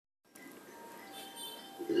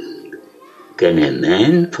Can a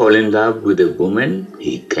man fall in love with a woman?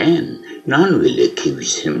 He can. None will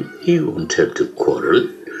accuse him. He won't have to quarrel.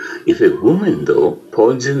 If a woman, though,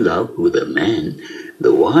 falls in love with a man,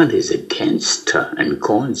 the world is against her and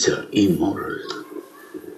calls her immoral.